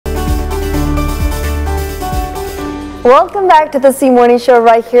Welcome back to the C Morning Show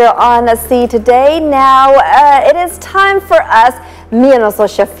right here on C Today. Now, it is time for us, me and also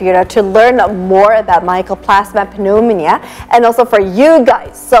Shafira, to learn more about Mycoplasma pneumonia and also for you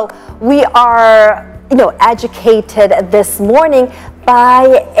guys. So we are, educated this morning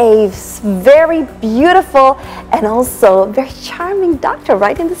by a very beautiful and also very charming doctor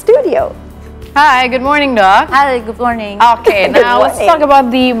right in the studio. Hi, good morning, Doc. Hi, good morning. Okay, now let's talk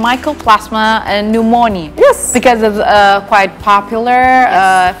about the Mycoplasma pneumonia. Yes. Because it's quite popular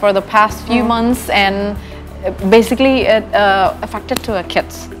for the past few months, and basically it affected to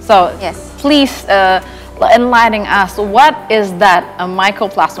kids. So please enlighten us, what is that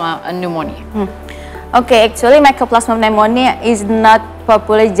Mycoplasma pneumonia? Okay, actually Mycoplasma pneumonia is not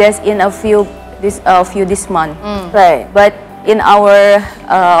popular just in a few this month. Right. But in our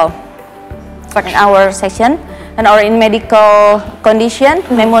section and or in medical condition,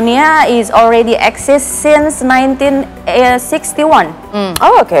 pneumonia is already exists since 1961.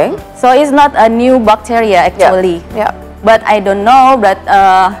 Oh, okay. So it's not a new bacteria actually. Yeah. But I don't know, but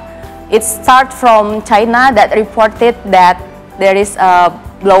it starts from China that reported that there is a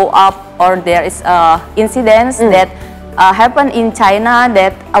blow up or there is incidents that happen in China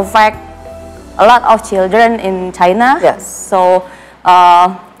that affect a lot of children in China. Yes. So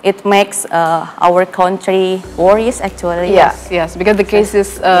it makes our country worries actually. Yes, because the case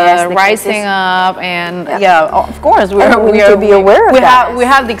is rising up, and of course we need to be aware of that. We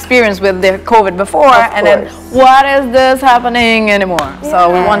have the experience with the COVID before, and then what is this happening anymore? So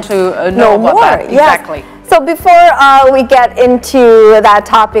we want to know about more. that. Exactly. So before we get into that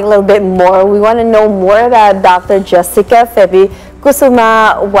topic a little bit more, we want to know more about Dr. Jeshika Febi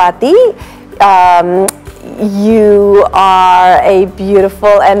Kusumawati. You are a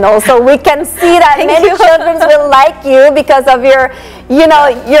beautiful, and also we can see that many children will like you because of your,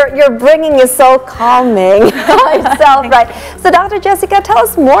 your bringing is so calming itself, right? So Dr. Jeshika, tell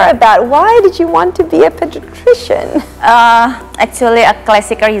us more about why did you want to be a pediatrician? Actually, a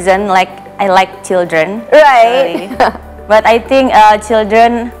classic reason, like I like children. Right. But I think all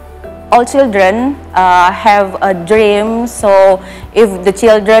children have a dream. So if the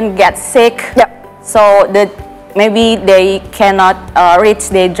children get sick, so that maybe they cannot reach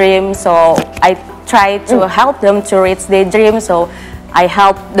their dream. So I try to help them to reach their dream. So I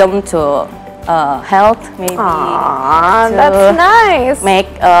help them to health, maybe. That's nice. Make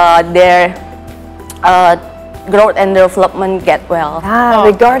their growth and development get well.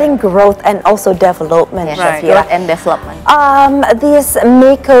 Regarding growth and also development, growth and development. This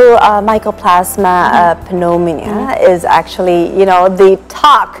Mycoplasma pneumonia is actually, the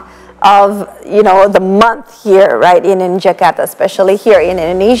talk of, the month here, right, in Jakarta, especially here in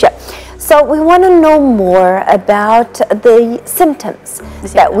Indonesia. So we want to know more about the symptoms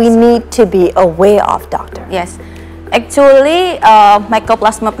that we need to be aware of, doctor. Yes. Actually,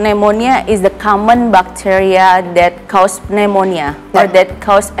 Mycoplasma pneumonia is the common bacteria that cause pneumonia or that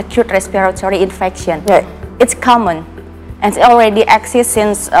cause acute respiratory infection. Right. It's common, and it already exists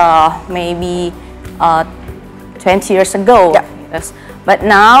since maybe 20 years ago. Yes. But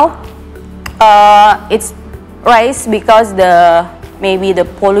now it's rise because maybe the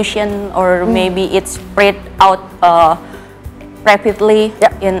pollution or maybe it's spread out rapidly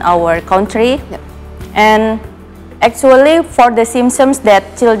in our country. And actually, for the symptoms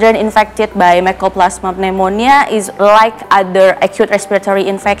that children infected by Mycoplasma pneumonia is like other acute respiratory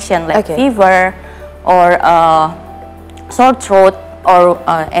infection, like fever or sore throat or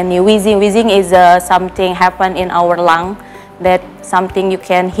any wheezing. Wheezing is something happen in our lung, that something you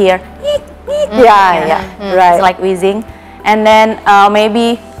can hear. Right. It's like wheezing, and then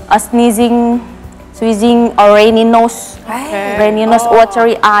maybe a sneezing or rainy nose,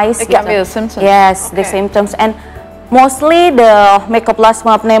 watery eyes. It can be the symptoms. Yes, the symptoms. And mostly the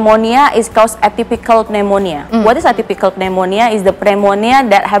Mycoplasma pneumonia is caused atypical pneumonia. What is atypical pneumonia? Is the pneumonia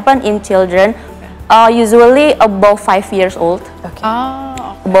that happen in children usually above 5 years old.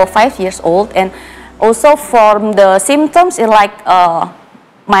 Above 5 years old, and also from the symptoms is like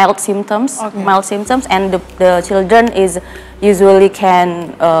mild symptoms, and the children is usually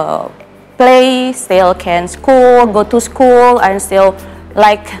can play, still can go to school, and still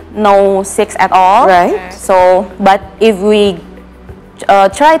like no sick at all. Right. So, but if we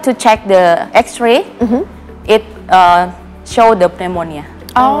try to check the X-ray, it show the pneumonia.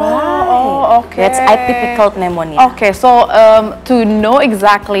 Okay. That's atypical pneumonia. Okay, so to know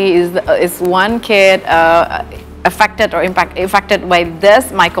exactly is one kid affected or affected by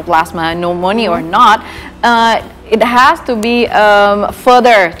this Mycoplasma pneumonia or not, it has to be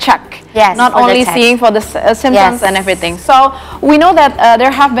further checked Yes, not only seeing for the symptoms and everything. So we know that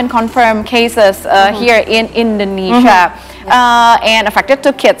there have been confirmed cases here in Indonesia. And affected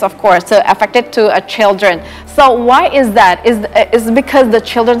to kids, of course, so affected to children. So why is that? Is it because the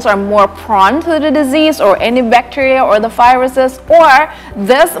children are more prone to the disease, or any bacteria or the viruses, or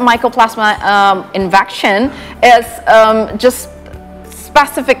this Mycoplasma infection is just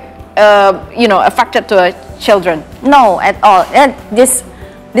specific, affected to children? No, at all. And this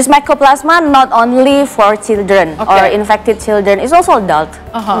Mycoplasma not only for children or infected children, it's also adult.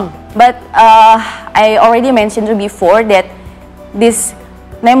 But I already mentioned before that this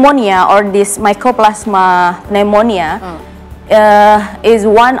pneumonia or this Mycoplasma pneumonia is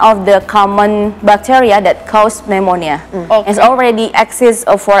one of the common bacteria that cause pneumonia. It's already exists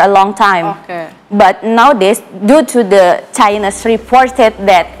for a long time. But nowadays, due to the China's reported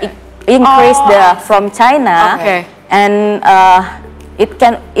that it increased from China, and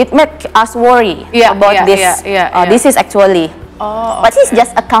it make us worry about this disease actually. But it's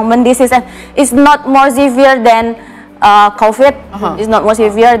just a common disease, and it's not more severe than COVID. It's not more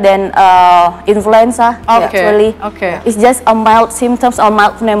severe than influenza actually. It's just a mild symptoms or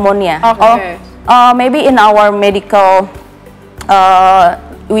mild pneumonia. Or maybe in our medical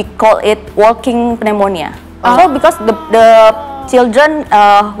we call it walking pneumonia. So because the children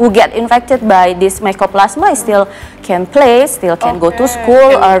who get infected by this Mycoplasma still can play, still can go to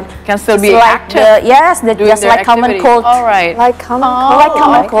school, or can still be like active. Just like common cold. Like common cold. Like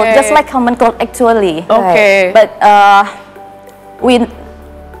common cold, just like common cold actually. But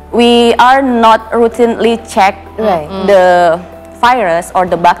we are not routinely check the virus or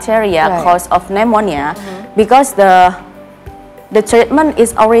the bacteria cause of pneumonia because the treatment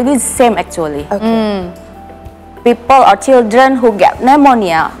is already the same actually. People or children who get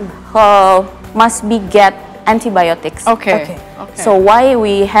pneumonia must be get antibiotics. So why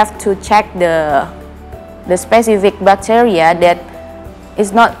we have to check the specific bacteria that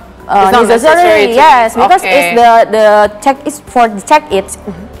is not necessary? Yes, because it's the check is for the check it.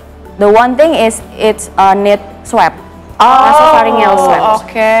 The one thing is it's need swab. Nasopharyngeal swab.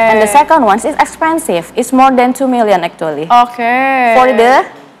 And the second one is expensive. It's more than 2 million actually. For the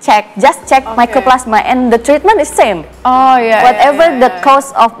just check Mycoplasma, and the treatment is same. Whatever the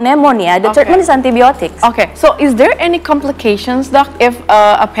cause of pneumonia, the treatment is antibiotics. So is there any complications, doc, if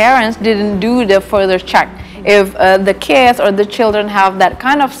a parent didn't do the further check? If the kids or the children have that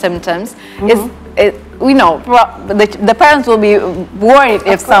kind of symptoms, we know the parents will be worried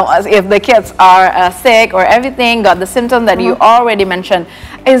if the kids are sick or everything, got the symptom that you already mentioned.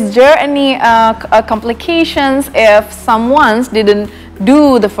 Is there any complications if someone didn't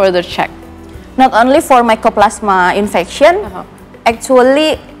do the further check? Not only for Mycoplasma infection,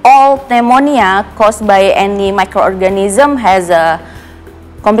 actually all pneumonia caused by any microorganism has a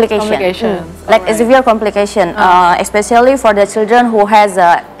complication. Like a severe complication, especially for the children who has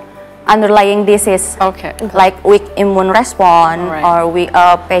a underlying disease, like weak immune response, or we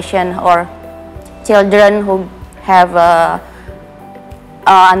patient or children who have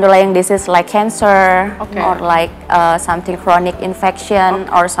underlying disease like cancer, or like something chronic infection,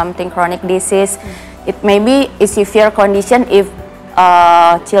 or something chronic disease. It may be a severe condition if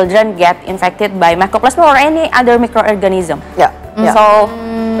children get infected by Mycoplasma or any other microorganism. So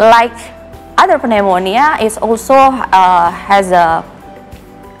like other pneumonia, is also has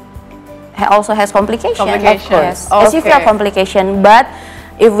complication. Of course, a severe complication. But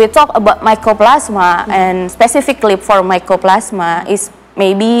if we talk about Mycoplasma, and specifically for Mycoplasma, is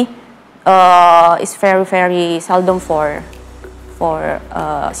maybe is very seldom for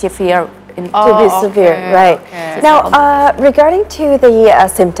severe. To be severe, Now, regarding to the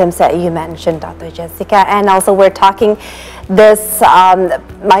symptoms that you mentioned, Dr. Jessica, and also we're talking this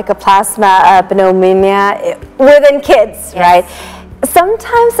Mycoplasma pneumonia within kids, right?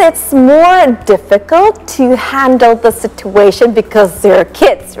 Sometimes it's more difficult to handle the situation because they're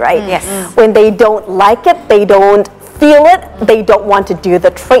kids, right? When they don't like it, they don't feel it, they don't want to do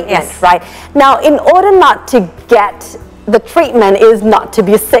the treatment, right? Now, in order not to get the treatment is not to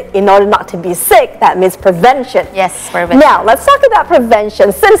be sick. In order not to be sick, that means prevention. Prevention. Now, let's talk about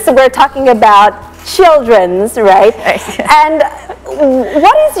prevention, since we're talking about children's, right? And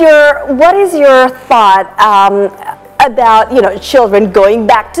what is your thought about children going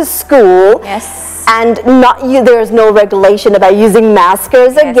back to school? And there's no regulation about using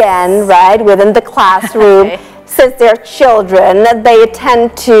maskers again, right, within the classroom. Since they're children, they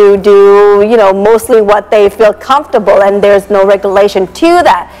tend to do, mostly what they feel comfortable, and there's no regulation to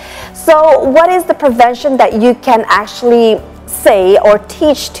that. So what is the prevention that you can actually say or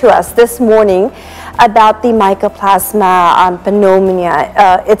teach to us this morning about the Mycoplasma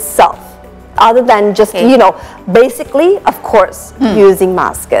pneumonia itself? Other than just, you know, basically, of course, using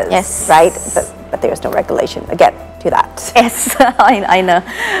masks, right? But there's no regulation, again, to that. Yes, I know.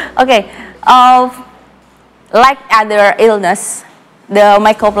 Okay, like other illness, the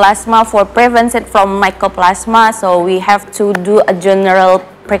Mycoplasma, for prevention from Mycoplasma, so we have to do a general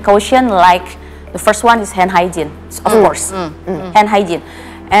precaution, like the first one is hand hygiene, of course, hand hygiene.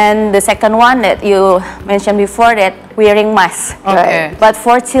 And the second one that you mentioned before, that wearing mask. Okay. But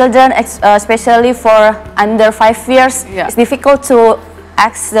for children, especially for under 5 years, it's difficult to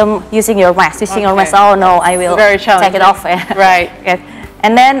ask them using your mask. Using your mask, oh no, I will take it off. Right. Okay.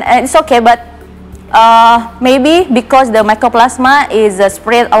 And then it's okay, but maybe because the Mycoplasma is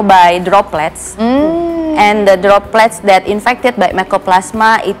spread by droplets, and the droplets that infected by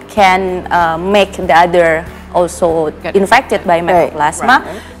Mycoplasma, it can make the other also infected by Mycoplasma.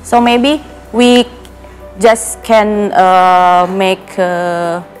 Right. So maybe we just can make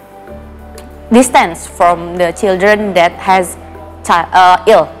distance from the children that has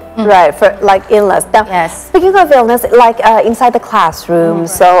ill. Right, for like illness. Now, speaking of illness, like inside the classroom,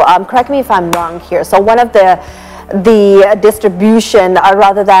 so correct me if I'm wrong here. So one of the distribution,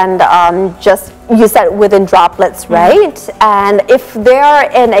 rather than just, you said within droplets, right? And if they're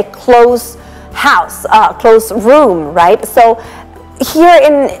in a closed house, closed room, right? So here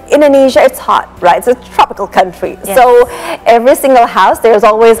in Indonesia, it's hot, right? It's a tropical country. So every single house, there's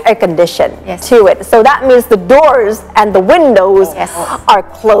always air condition to it. So that means the doors and the windows are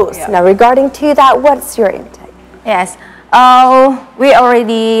closed. Now, regarding to that, what's your intake? Yes, we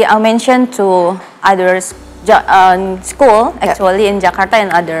already mentioned to others school, actually in Jakarta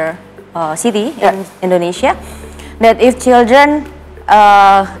and other city in Indonesia, that if children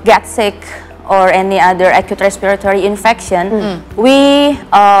get sick or any other acute respiratory infection, we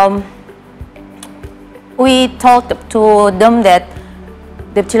told to them that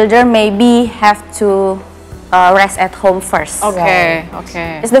the children maybe have to rest at home first. Okay,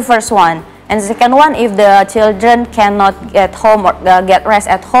 okay. It's the first one. And the second one, if the children cannot get home or get rest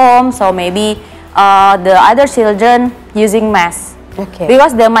at home, so maybe the other children using masks. Okay.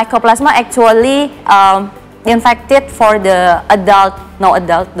 Because the Mycoplasma actually infected for the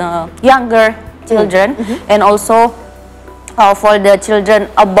younger children, and also for the children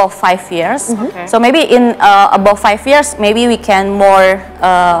above 5 years. So maybe in above 5 years, maybe we can more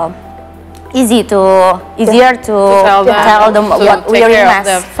easier to tell them what wearing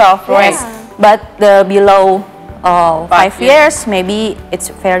masks. But the below 5 years, maybe it's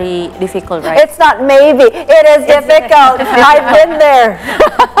very difficult, right? It's not maybe, it is difficult. I've been there.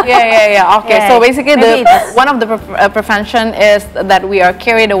 Okay, so basically one of the prevention is that we are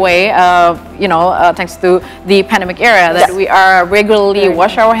carried away, you know, thanks to the pandemic era, that we are regularly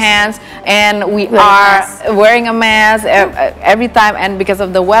wash our hands, and we are wearing a mask every time, and because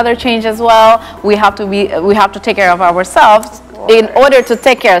of the weather change as well, we have to take care of ourselves in order to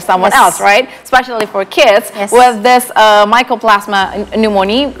take care of someone else, right? Especially for kids with this Mycoplasma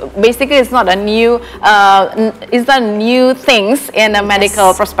pneumonia. Basically, it's not a new, things in a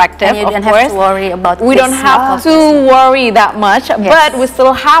medical perspective. And you don't have to worry about. We don't have to worry that much, but we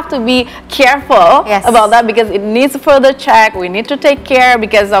still have to be careful about that, because it needs further check. We need to take care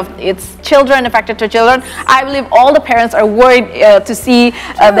because of its children, affected to children. I believe all the parents are worried to see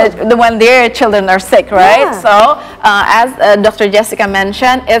when their children are sick, right? So as Dr. Jeshika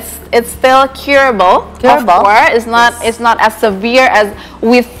mentioned, it's still curable. Of course, it's not as severe as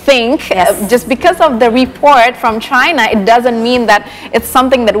we think. Just because of the report from China, it doesn't mean that it's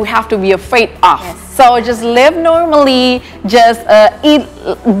something that we have to be afraid of. So just live normally, just eat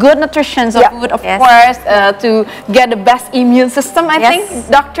good nutrition food, of course, to get the best immune system, I think,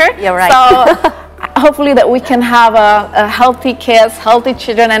 doctor. You're right. So hopefully that we can have a healthy kids, healthy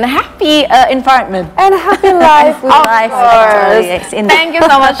children, and a happy environment. And a happy life. Of course. Thank you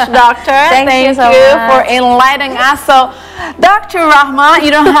so much, doctor. Thank you for enlightening us. So, Dr. Rahma,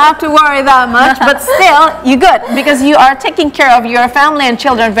 you don't have to worry that much, but still, you're good, because you are taking care of your family and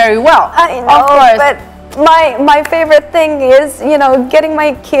children very well. I know, but my favorite thing is, you know, getting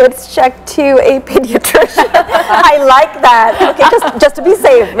my kids checked to a pediatrician. I like that. Okay, just to be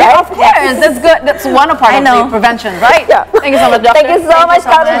safe, right? Of course, that's good. That's one part of the prevention, right? Thank you so much, doctor. Thank you so much,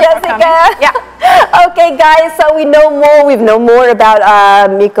 Dr. Jeshika. Okay, guys, so we know more. We've known more about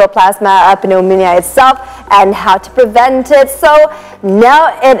Mycoplasma pneumonia itself and how to prevent it. So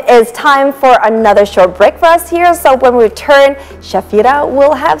now it is time for another short break for us here. So when we return, Shafira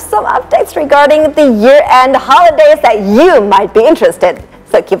will have some updates regarding the year-end holidays that you might be interested.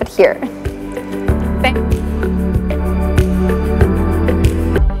 So keep it here. Thank you.